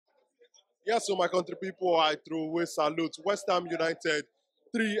Yes, so my country people, I throw away salute. West Ham United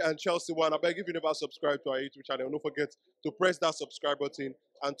 3 and Chelsea 1. I beg if you never subscribe to our YouTube channel, don't forget to press that subscribe button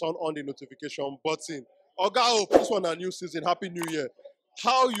and turn on the notification button. Oga Hope, this one a new season. Happy New Year.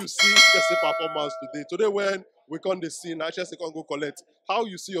 How you see Chelsea performance today? Today when we come the scene, Chelsea can go collect. How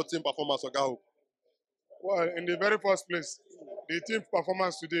you see your team performance, Oga Hope? Well, in the very first place, the team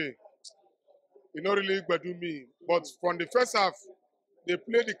performance today, it not really do me. But from the first half, they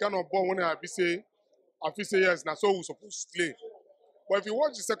play the kind of ball when I say yes, now so we supposed to play. But if you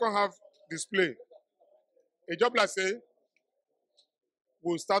watch the second half display, a job like say,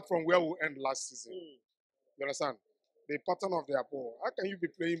 we'll start from where we end last season. You understand? The pattern of their ball. How can you be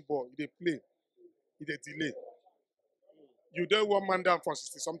playing ball? They play, they delay. You then one man down for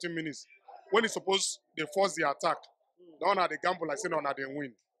 60-something minutes. When it's supposed they force the attack, now na the gamble like say now they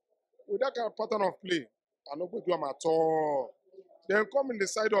win. With that kind of pattern of play, I don't go do them at all. Then come in the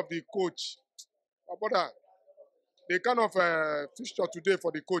side of the coach. But the kind of fixture today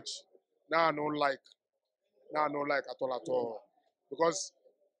for the coach, now I don't like. Now I don't like at all. Because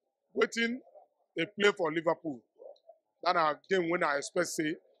waiting, they play for Liverpool. That a game when I expect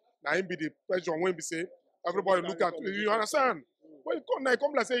say, now him be the pressure when we say, everybody look at you understand? When you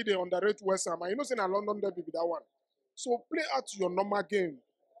come like say they underrate West Ham, and you know say na London derby be that one. So play out your normal game.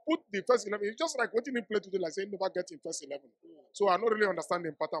 Put the first 11. It's just like what you play today, like say you never get in first 11. So I don't really understand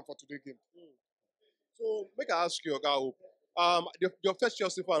the pattern for today's game. So make I ask you, Oga Hope. Your first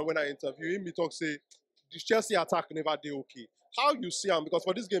Chelsea fan when I interview him, he talk say the Chelsea attack never did okay. How you see him? Because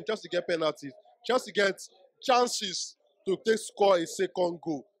for this game, Chelsea get penalties, Chelsea get chances to take score a second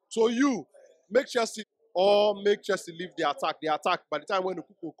goal. So you make Chelsea leave the attack. The attack by the time when the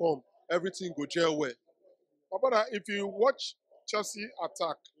people come, everything go jail well. But brother, if you watch Chelsea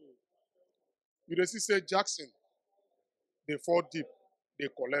attack, you just see say Jackson, they fall deep, they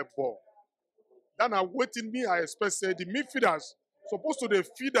collect ball. Then I waiting me, I expect say the midfielders supposed to they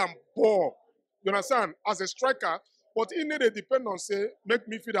feed them ball. You understand? As a striker, but he need to depend on say make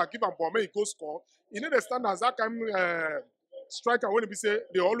midfielder give them ball, make he go score. He need to stand as that kind striker when he say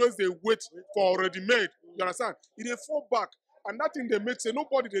they wait for already made. You understand? He they fall back, and that thing they make say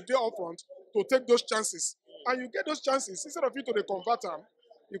nobody they there up front to take those chances. And you get those chances instead of you to the convert them,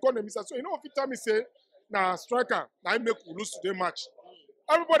 you call them mister. So you know if you tell me say nah striker, now make we lose today match.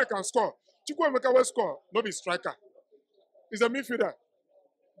 Everybody can score. Chukwuemeka will score, not be striker. He's a midfielder.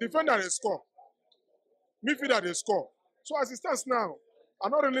 Defender they score. Midfielder they score. So as it stands now, I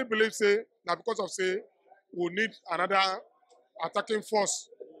don't really believe say now because of say we need another attacking force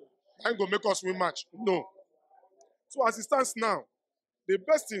that go make us win match. No. So as it stands now, the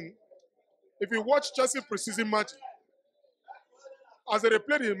best thing, if you watch Chelsea preseason match, as they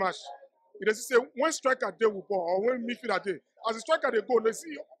play the match, they say when striker they will ball or when midfielder they, as the striker they go, they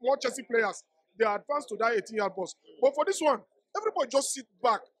see more Chelsea players, they advance to that 18-yard box. But for this one, everybody just sit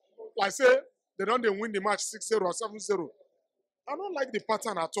back, like say they don't win the match 6-0 or 7-0. I don't like the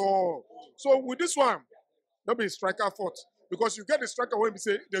pattern at all. So with this one, not be striker fault. Because you get the striker when we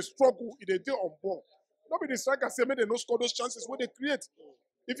say they struggle, they do on ball. Not be the striker say maybe they don't score those chances when they create.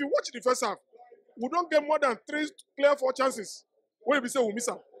 If you watch the first half, we don't get more than 3 clear 4 chances. When we say we miss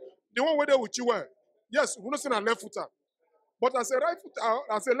them. The one where they will Chihuahua. Yes, we don't say a left footer. But as a right footer,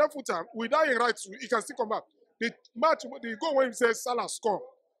 as a left footer, without a right, he can still come back. The match, the goal when he says Salah score,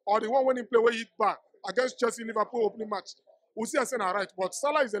 or the one when he play where he hit back against Chelsea Liverpool opening match, we see as a right. But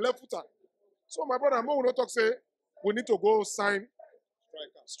Salah is a left footer. So my brother, we don't talk say we need to go sign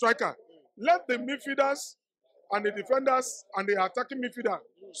striker. Let the midfielders and the defenders and the attacking midfielder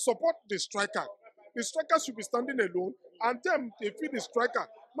support the striker. The striker should be standing alone, and then they feed the striker,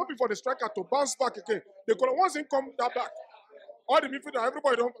 not before the striker to bounce back again. They could once he come that back. All the midfielder,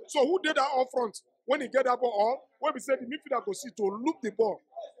 everybody don't. So who did that up front when he get that ball? Or when we say the midfielder go see to loop the ball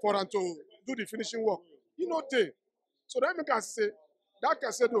for them to do the finishing work. You know they. So that make us say that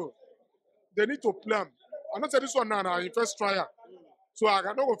Caicedo, they need to plan. I'm not saying this one now in first trial. So I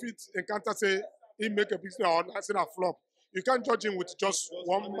cannot go fit encounter say he make a big or I say a flop. You can't judge him with just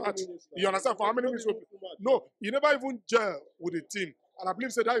one match. You understand? For how many minutes? No, he never even gel with the team. And I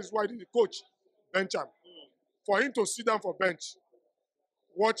believe that is why the coach bench him. For him to sit down for bench,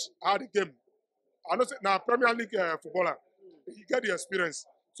 watch how the game. I know now Premier League footballer, he get the experience.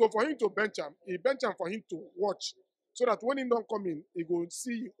 So for him to bench him, he bench him for him to watch. So that when he don't come in, he go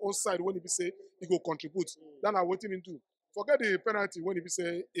see on side when he be say he go contribute. Then I waiting him to forget the penalty when he be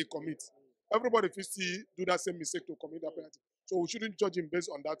say he commit. Everybody still do that same mistake to commit that penalty. So we shouldn't judge him based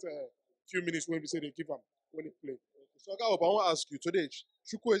on that few minutes when we say they give him when he play. So I want to ask you today,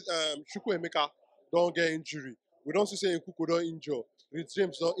 Chukwuemeka don't get injury. We don't see say Nkuku don't injure. Rich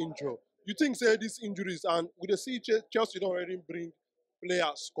James don't injure. You think say these injuries and we dey see Chelsea don't already bring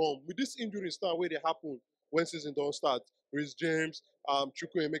players come with these injuries now where they happen when season don't start. Rhys James,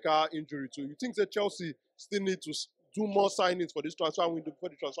 Chukwuemeka injury too. You think that Chelsea still need to do more signings for this transfer window before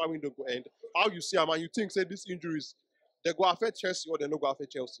the transfer window go end? How you see them and you think say these injuries they go affect Chelsea or they not go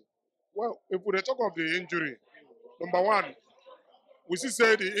affect Chelsea? Well, if we dey talk of the injury, number one, we see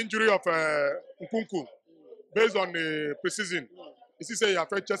say the injury of Nkunku based on the preseason. You see say he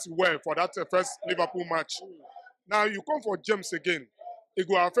affect Chelsea well for that first Liverpool match. Now you come for James again, it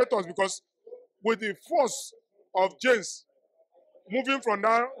will affect us because with the force of James moving from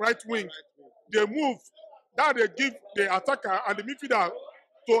that right wing, they move, that they give the attacker and the midfielder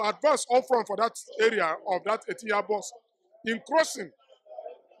to advance up front for that area of that 18-yard box. In crossing,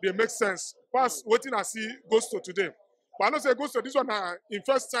 they make sense. Pass waiting I see Gusto today. But I don't say Gusto, this one in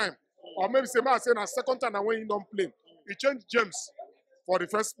first time. Or maybe say I say na second time when he don't play. He changed James for the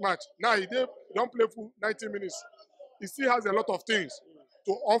first match. Now he don't play for 90 minutes. He still has a lot of things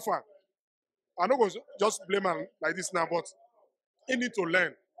to offer. I don't go just blame him like this now, but he need to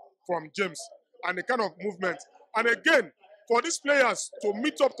learn from James and the kind of movement. And again, for these players to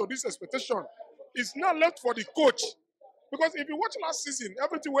meet up to this expectation, it's not left for the coach. Because if you watch last season,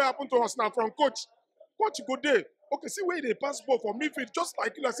 everything will happen to us now from coach. Coach go there. Okay, see where they pass ball for midfield, just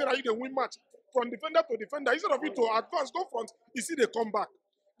like you said, you can win match from defender to defender. Instead of you to advance, go front, you see they come back.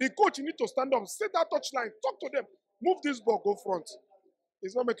 The coach need to stand up, set that touchline, talk to them, move this ball, go front.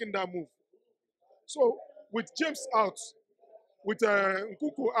 He's not making that move. So with James out, with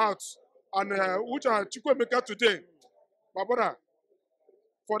Nkunku out, and which are Chukwuemeka today, my brother,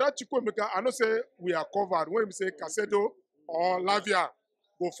 for that Chukwuemeka, I know say we are covered. When we say Caicedo or Lavia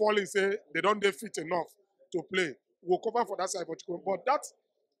go fall in, say they don't they fit enough to play, we'll cover for that side for Chukwuemeka. But that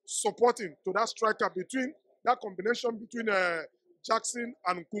supporting to that striker between that combination between Jackson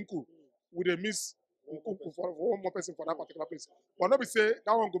and Nkunku, we they miss Nkunku for one more person for that particular place. But not be say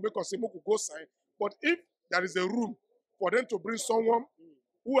that one go make us say Moku go sign. But if there is a room for them to bring someone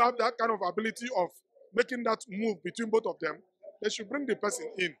who have that kind of ability of making that move between both of them, they should bring the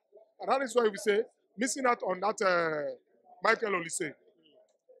person in. And that is why we say, missing out on that Michael Olise,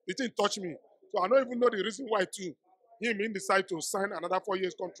 it didn't touch me. So I don't even know the reason why too. Him decide to sign another 4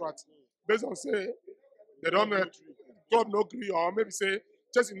 years contract based on say they don't club no agree or maybe say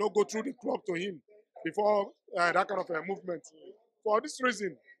Chelsea no go through the club to him before that kind of movement. For this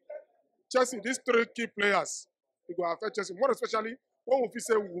reason, Chelsea, these three key players, it will affect Chelsea. More especially when we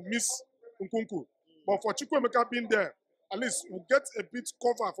say we will miss Nkunku. But for Chukwuemeka being there, at least we'll get a bit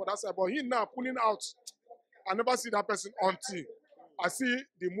cover for that side. But he now pulling out, I never see that person until I see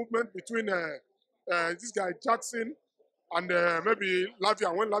the movement between this guy Jackson and maybe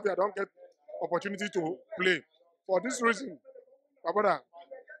Lavia. When Lavia don't get opportunity to play. For this reason, my brother,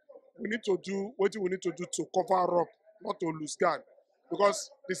 we need to do what we need to do to cover up, not to lose guard.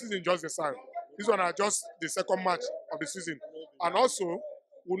 Because the season just the same. This one are just the second match of the season. And also,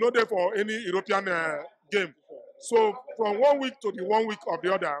 we're not there for any European game. So from 1 week to the 1 week of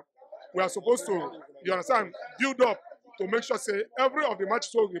the other, we are supposed to, you understand, build up to make sure, say, every of the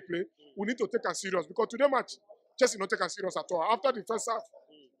matches we play, we need to take us serious. Because today match, Chelsea not take us serious at all. After the first half,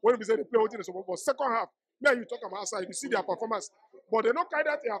 when we say they play what they supposed for, second half, now you talk about outside, you see their performance. But they don't carry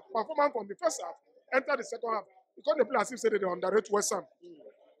that their performance from the first half, enter the second half. Because they play as if say they underrate West Ham.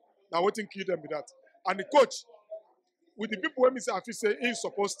 Now waiting kill them with that. And the coach, with the people when we say, I feel say he's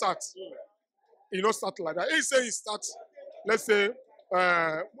supposed to start. He not start like that. He say he starts, let's say,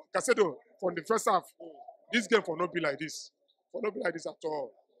 Caicedo from the first half. This game for not be like this. For not be like this at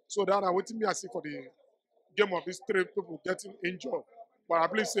all. So that I'm waiting me I see for the game of these three people getting injured. But I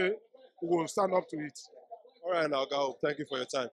believe say we will stand up to it. All right, now, go. Thank you for your time.